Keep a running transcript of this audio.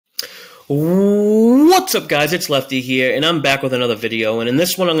What's up, guys? It's Lefty here, and I'm back with another video. And in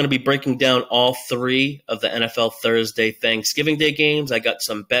this one, I'm going to be breaking down all three of the NFL Thursday Thanksgiving Day games. I got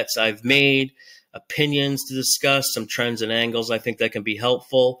some bets I've made, opinions to discuss, some trends and angles I think that can be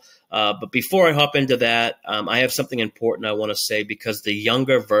helpful. But before I hop into that, I have something important I want to say because the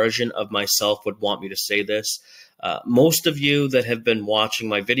younger version of myself would want me to say this. Most of you that have been watching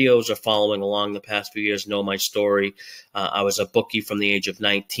my videos or following along the past few years know my story. I was a bookie from the age of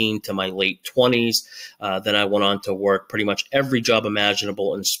 19 to my late 20s. Then I went on to work pretty much every job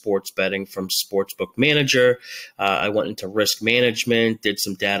imaginable in sports betting, from sportsbook manager. I went into risk management, did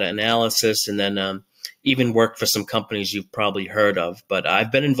some data analysis, and then even worked for some companies you've probably heard of. But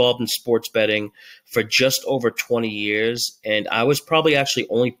I've been involved in sports betting for just over 20 years, and I was probably actually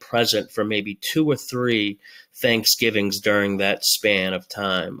only present for maybe 2 or 3 Thanksgivings during that span of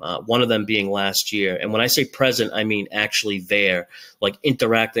time, one of them being last year. And when I say present, I mean actually there, like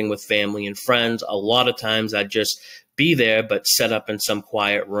interacting with family and friends. A lot of times I'd just be there, but set up in some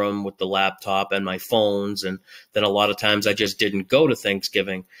quiet room with the laptop and my phones. And then a lot of times I just didn't go to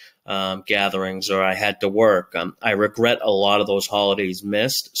Thanksgiving gatherings, or I had to work. I regret a lot of those holidays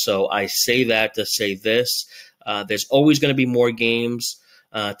missed. So I say that to say this. There's always going to be more games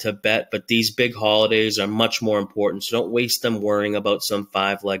to bet, but these big holidays are much more important. So don't waste them worrying about some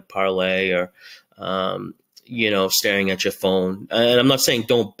 5-leg parlay or, staring at your phone. And I'm not saying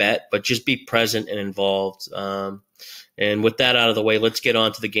don't bet, but just be present and involved. And with that out of the way, let's get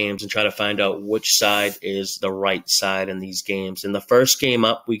on to the games and try to find out which side is the right side in these games. In the first game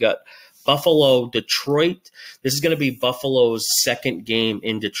up, we got Buffalo, Detroit. This is going to be Buffalo's second game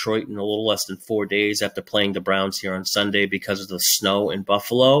in Detroit in a little less than 4 days after playing the Browns here on Sunday because of the snow in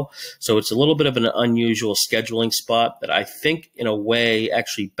Buffalo. So it's a little bit of an unusual scheduling spot that I think in a way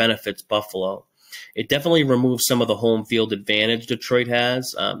actually benefits Buffalo. It definitely removes some of the home field advantage Detroit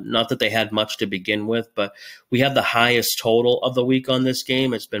has. Not that they had much to begin with, but we have the highest total of the week on this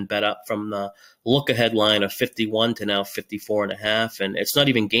game. It's been bet up from the look-ahead line of 51 to now 54.5, and it's not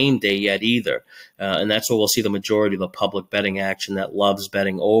even game day yet either. And that's where we'll see the majority of the public betting action that loves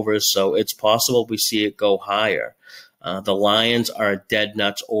betting overs, so it's possible we see it go higher. The Lions are a dead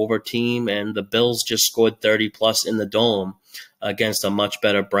nuts over team, and the Bills just scored 30-plus in the Dome against a much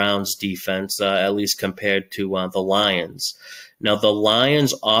better Browns defense, at least compared to the Lions. Now, the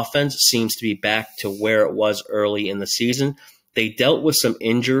Lions' offense seems to be back to where it was early in the season. They dealt with some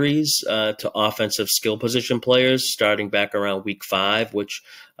injuries to offensive skill position players starting back around week 5, which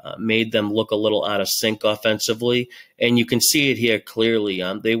made them look a little out of sync offensively. And you can see it here clearly.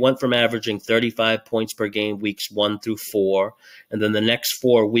 They went from averaging 35 points per game weeks 1 through 4. And then the next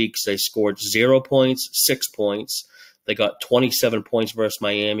 4 weeks, they scored 0 points, 6 points. They got 27 points versus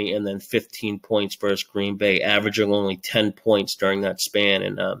Miami and then 15 points versus Green Bay, averaging only 10 points during that span.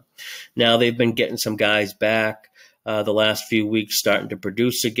 And now they've been getting some guys back the last few weeks, starting to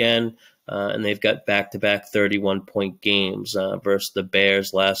produce again. And they've got back-to-back 31-point games versus the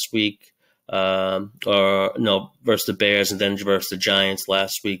Bears last week. Versus the Bears and then versus the Giants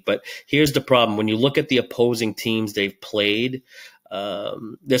last week. But here's the problem. When you look at the opposing teams they've played,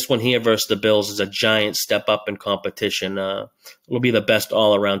 this one here versus the Bills is a giant step up in competition. It'll be the best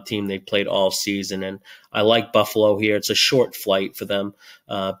all-around team they've played all season, and I like Buffalo here. It's a short flight for them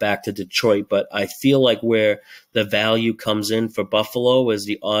back to Detroit, but I feel like where the value comes in for Buffalo is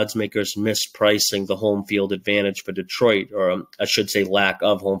the odds makers mispricing the home field advantage for Detroit, or I should say lack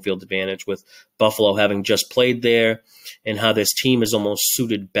of home field advantage, with Buffalo having just played there and how this team is almost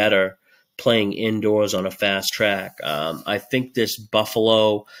suited better playing indoors on a fast track. I think this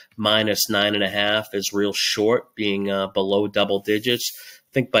Buffalo minus 9.5 is real short, being below double digits.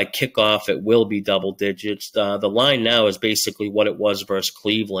 I think by kickoff it will be double digits. The line now is basically what it was versus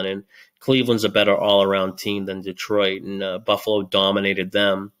Cleveland, and Cleveland's a better all-around team than Detroit, and Buffalo dominated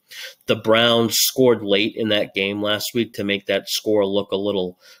them. The Browns scored late in that game last week to make that score look a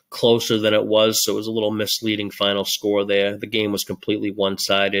little closer than it was, so it was a little misleading final score there. The game was completely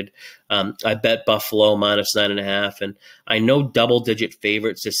one-sided. I bet Buffalo minus 9.5, and I know double-digit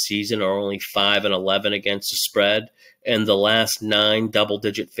favorites this season are only 5-11 against the spread, and the last 9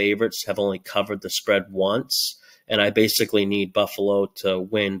 double-digit favorites have only covered the spread once. And I basically need Buffalo to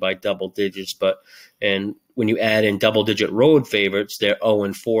win by double digits. And when you add in double-digit road favorites, they're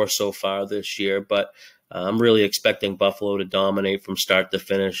 0-4 so far this year. But I'm really expecting Buffalo to dominate from start to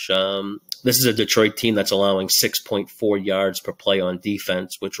finish. This is a Detroit team that's allowing 6.4 yards per play on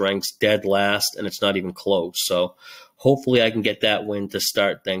defense, which ranks dead last, and it's not even close. So hopefully I can get that win to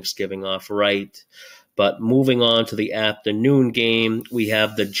start Thanksgiving off right. But moving on to the afternoon game, we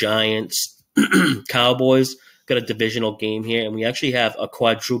have the Giants Cowboys. got a divisional game here, and we actually have a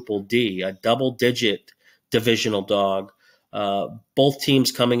quadruple D, a double-digit divisional dog. Both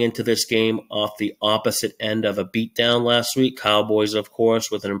teams coming into this game off the opposite end of a beatdown last week. Cowboys, of course,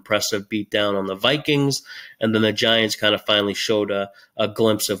 with an impressive beatdown on the Vikings. And then the Giants kind of finally showed a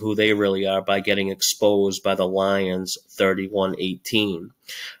glimpse of who they really are by getting exposed by the Lions 31-18.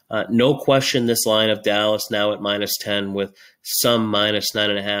 No question, this line of Dallas now at -10 with some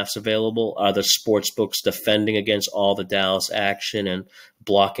 -9.5s available. Are the sports books defending against all the Dallas action and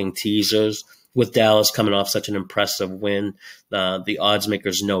blocking teasers? With Dallas coming off such an impressive win, the odds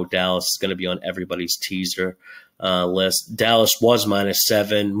makers know Dallas is going to be on everybody's teaser list. Dallas was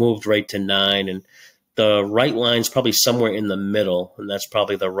 -7, moved right to 9, and the right line's probably somewhere in the middle, and that's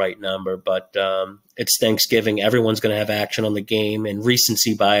probably the right number. But it's Thanksgiving. Everyone's going to have action on the game, and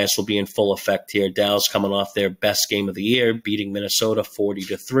recency bias will be in full effect here. Dallas coming off their best game of the year, beating Minnesota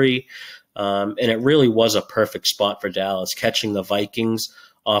 40-3. And it really was a perfect spot for Dallas, catching the Vikings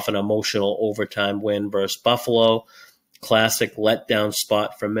off an emotional overtime win versus Buffalo. Classic letdown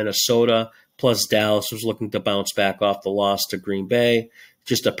spot for Minnesota. Plus, Dallas was looking to bounce back off the loss to Green Bay.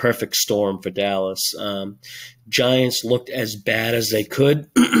 Just a perfect storm for Dallas. Giants looked as bad as they could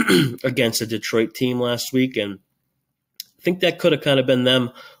against a Detroit team last week, and I think that could have kind of been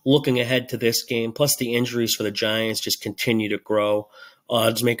them looking ahead to this game. Plus, the injuries for the Giants just continue to grow.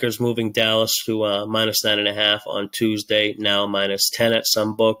 Odds makers moving Dallas to -9.5 on Tuesday, now -10 at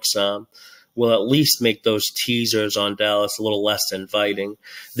some books. Will at least make those teasers on Dallas a little less inviting.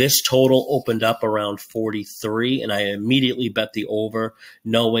 This total opened up around 43, and I immediately bet the over,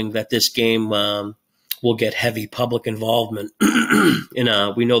 knowing that this game will get heavy public involvement.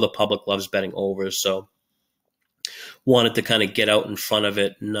 And we know the public loves betting overs, so wanted to kind of get out in front of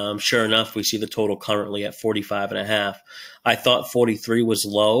it. And sure enough, we see the total currently at 45.5. I thought 43 was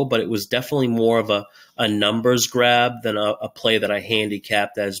low, but it was definitely more of a numbers grab than a play that I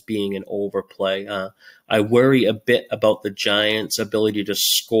handicapped as being an overplay. I worry a bit about the Giants' ability to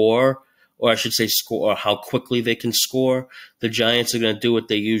score, or I should say score, or how quickly they can score. The Giants are going to do what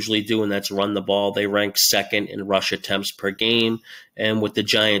they usually do, and that's run the ball. They rank second in rush attempts per game. And with the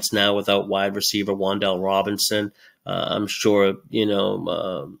Giants now without wide receiver Wan'Dale Robinson, I'm sure,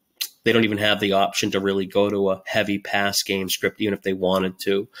 they don't even have the option to really go to a heavy pass game script, even if they wanted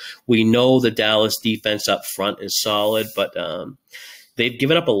to. We know the Dallas defense up front is solid, but they've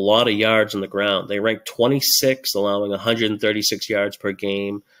given up a lot of yards on the ground. They rank 26th, allowing 136 yards per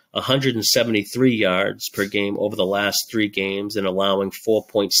game, 173 yards per game over the last 3 games, and allowing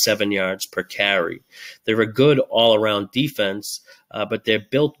 4.7 yards per carry. They're a good all-around defense, but they're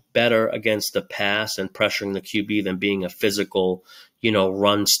built better against the pass and pressuring the QB than being a physical,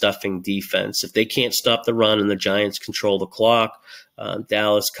 run-stuffing defense. If they can't stop the run and the Giants control the clock,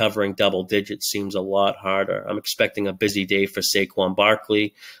 Dallas covering double digits seems a lot harder. I'm expecting a busy day for Saquon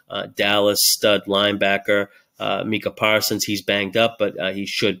Barkley, Dallas stud linebacker, Micah Parsons. He's banged up, but he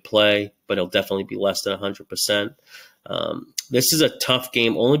should play, but he'll definitely be less than 100%. This is a tough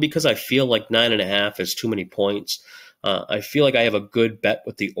game only because I feel like 9.5 is too many points. I feel like I have a good bet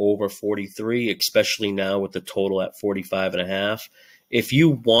with the over 43, especially now with the total at 45.5. If you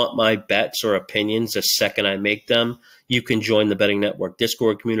want my bets or opinions the second I make them, you can join the Betting Network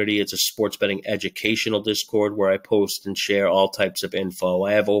Discord community. It's a sports betting educational Discord where I post and share all types of info.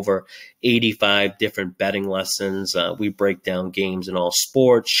 I have over 85 different betting lessons. We break down games in all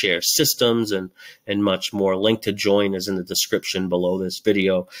sports, share systems, and much more. Link to join is in the description below this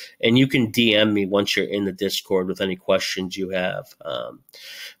video. And you can DM me once you're in the Discord with any questions you have.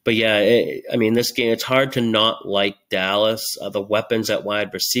 But yeah, this game, it's hard to not like Dallas. The weapons at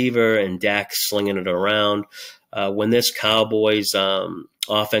wide receiver and Dak slinging it around. When this Cowboys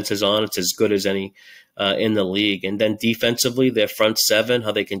offense is on, it's as good as any in the league. And then defensively, their front seven,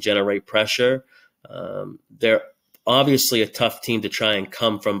 how they can generate pressure. They're obviously a tough team to try and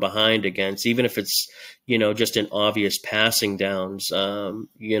come from behind against, even if it's, just in obvious passing downs. So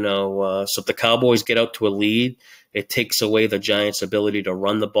if the Cowboys get out to a lead, it takes away the Giants' ability to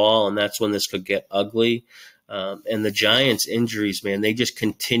run the ball, and that's when this could get ugly. And the Giants' injuries, man, they just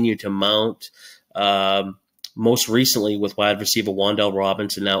continue to mount. Most recently with wide receiver Wan'Dale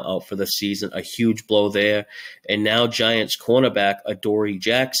Robinson now out for the season, a huge blow there. And now Giants cornerback Adoree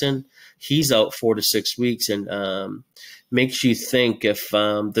Jackson, he's out 4 to 6 weeks, and makes you think if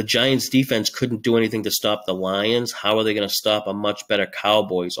the Giants defense couldn't do anything to stop the Lions, how are they going to stop a much better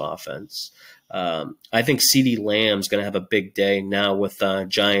Cowboys offense? I think CeeDee Lamb's going to have a big day now with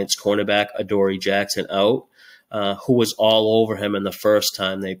Giants cornerback Adoree Jackson out. Who was all over him in the first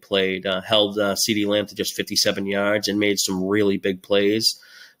time they played, held CeeDee Lamb to just 57 yards and made some really big plays.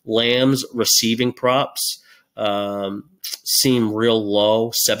 Lamb's receiving props seem real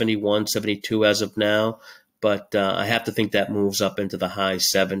low, 71, 72 as of now. But I have to think that moves up into the high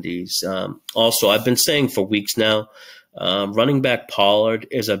 70s. Also, I've been saying for weeks now, running back Pollard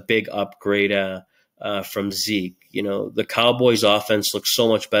is a big upgrade from Zeke. You know, the Cowboys offense looks so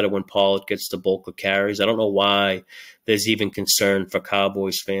much better when Pollard gets the bulk of carries. I don't know why there's even concern for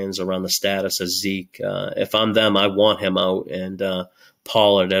Cowboys fans around the status of Zeke. If I'm them, I want him out and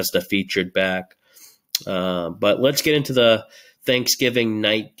Pollard as the featured back. But let's get into the Thanksgiving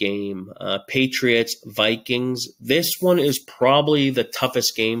night game. Patriots, Vikings. This one is probably the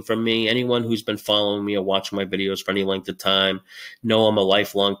toughest game for me. Anyone who's been following me or watching my videos for any length of time know I'm a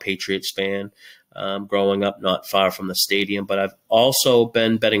lifelong Patriots fan. Growing up not far from the stadium, but I've also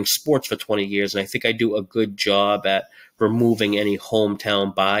been betting sports for 20 years, and I think I do a good job at removing any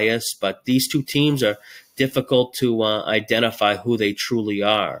hometown bias. But these two teams are difficult to identify who they truly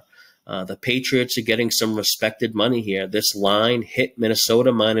are. The Patriots are getting some respected money here. This line hit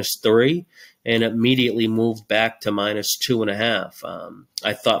Minnesota -3 and immediately moved back to -2.5.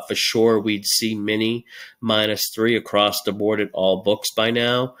 I thought for sure we'd see mini -3 across the board at all books by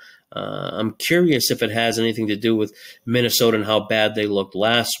now. I'm curious if it has anything to do with Minnesota and how bad they looked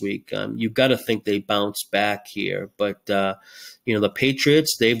last week. You've got to think they bounced back here. But, you know, the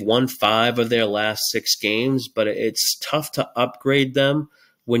Patriots, they've won 5 of their last 6 games, but it's tough to upgrade them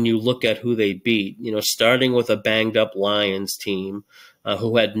when you look at who they beat. You know, starting with a banged-up Lions team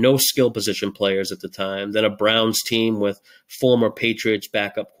who had no skill position players at the time, then a Browns team with former Patriots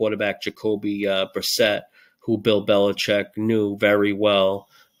backup quarterback Jacoby Brissett, who Bill Belichick knew very well.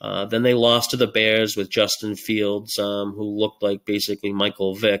 Then they lost to the Bears with Justin Fields, who looked like basically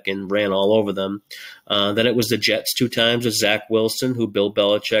Michael Vick and ran all over them. Then it was the Jets 2 times with Zach Wilson, who Bill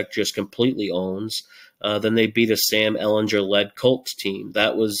Belichick just completely owns. Then they beat a Sam Ehlinger-led Colts team.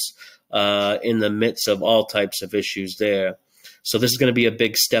 That was in the midst of all types of issues there. So this is going to be a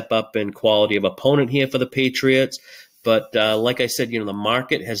big step up in quality of opponent here for the Patriots. But like I said, you know, the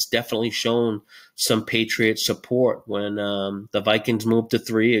market has definitely shown some Patriot support. When the Vikings moved to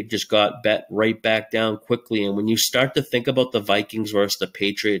 3, it just got bet right back down quickly. And when you start to think about the Vikings versus the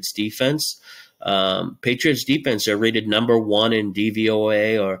Patriots defense, Patriots defense are rated #1 in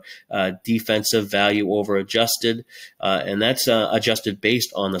DVOA, or defensive value over adjusted. And that's adjusted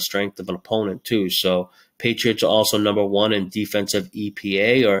based on the strength of an opponent too. So Patriots are also #1 in defensive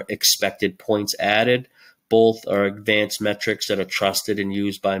EPA, or expected points added. Both are advanced metrics that are trusted and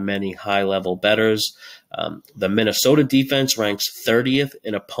used by many high-level bettors. The Minnesota defense ranks 30th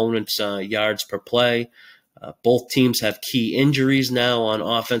in opponents' yards per play. Both teams have key injuries now on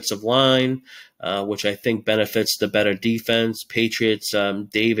offensive line, which I think benefits the better defense. Patriots,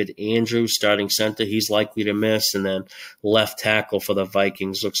 David Andrews, starting center, he's likely to miss. And then left tackle for the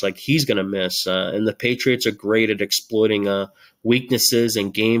Vikings looks like he's going to miss. And the Patriots are great at exploiting weaknesses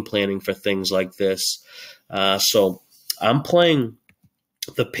and game planning for things like this. So I'm playing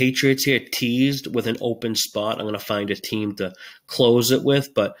the Patriots here teased with an open spot. I'm going to find a team to close it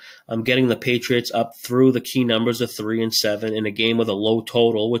with, but I'm getting the Patriots up through the key numbers of 3 and 7 in a game with a low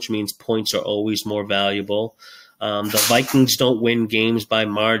total, which means points are always more valuable. The Vikings don't win games by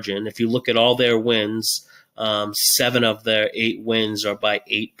margin. If you look at all their wins, 7 of their 8 wins are by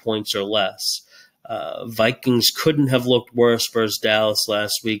 8 points or less. Vikings couldn't have looked worse versus Dallas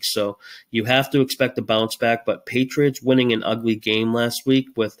last week, so you have to expect a bounce back. But Patriots winning an ugly game last week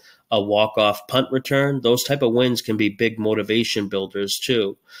with a walk-off punt return, those type of wins can be big motivation builders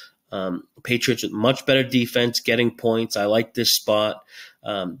too. Patriots with much better defense, getting points. I like this spot.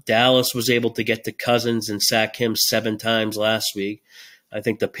 Dallas was able to get to Cousins and sack him 7 times last week. I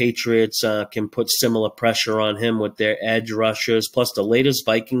think the Patriots can put similar pressure on him with their edge rushers. Plus, the latest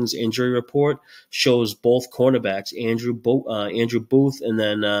Vikings injury report shows both cornerbacks, Andrew Booth and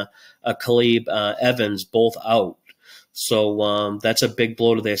then Caleb Evans, both out. So that's a big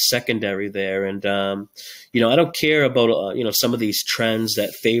blow to their secondary there. And, you know, I don't care about, you know, some of these trends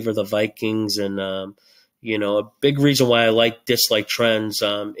that favor the Vikings. And, you know, a big reason why I dislike trends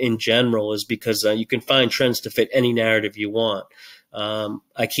in general is because you can find trends to fit any narrative you want.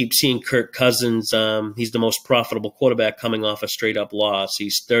 I keep seeing Kirk Cousins. He's the most profitable quarterback coming off a straight-up loss.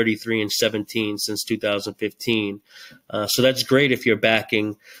 He's 33-17 since 2015. So that's great if you're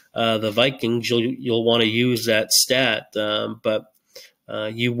backing the Vikings. You'll want to use that stat, but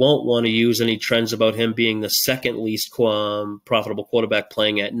you won't want to use any trends about him being the second least profitable quarterback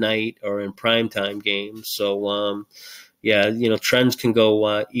playing at night or in primetime games. So, yeah, you know, trends can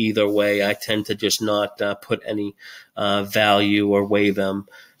go either way. I tend to just not put any value or weigh them.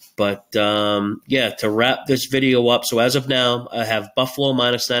 But yeah, to wrap this video up, so as of now, I have Buffalo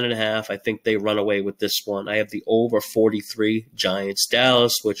 -9.5. I think they run away with this one. I have the over 43 Giants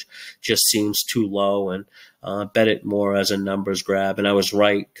Dallas, which just seems too low, and bet it more as a numbers grab. And I was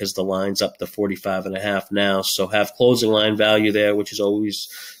right because the line's up to 45.5 now. So have closing line value there, which is always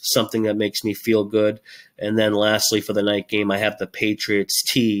something that makes me feel good. And then lastly, for the night game, I have the Patriots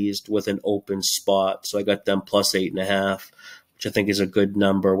teased with an open spot. So I got them +8.5. Which I think is a good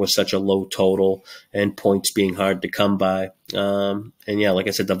number with such a low total and points being hard to come by. And yeah, like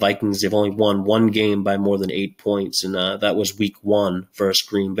I said, the Vikings, they've only won one game by more than 8 points, and that was week 1 versus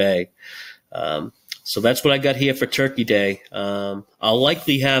Green Bay. So that's what I got here for Turkey Day. I'll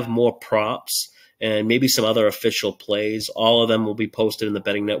likely have more props and maybe some other official plays. All of them will be posted in the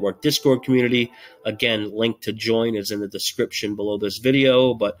Betting Network Discord community. Again, link to join is in the description below this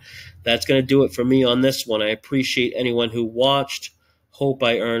video. But that's going to do it for me on this one. I appreciate anyone who watched. Hope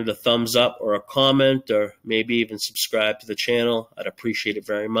I earned a thumbs up or a comment or maybe even subscribe to the channel. I'd appreciate it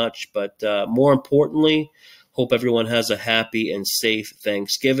very much. But more importantly, hope everyone has a happy and safe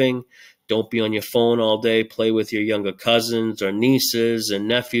Thanksgiving. Don't be on your phone all day. Play with your younger cousins or nieces and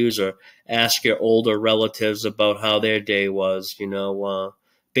nephews, or ask your older relatives about how their day was.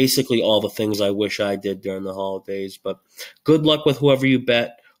 Basically all the things I wish I did during the holidays. But good luck with whoever you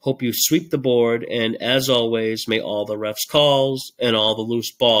bet. Hope you sweep the board. And as always, may all the refs' calls and all the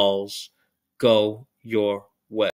loose balls go your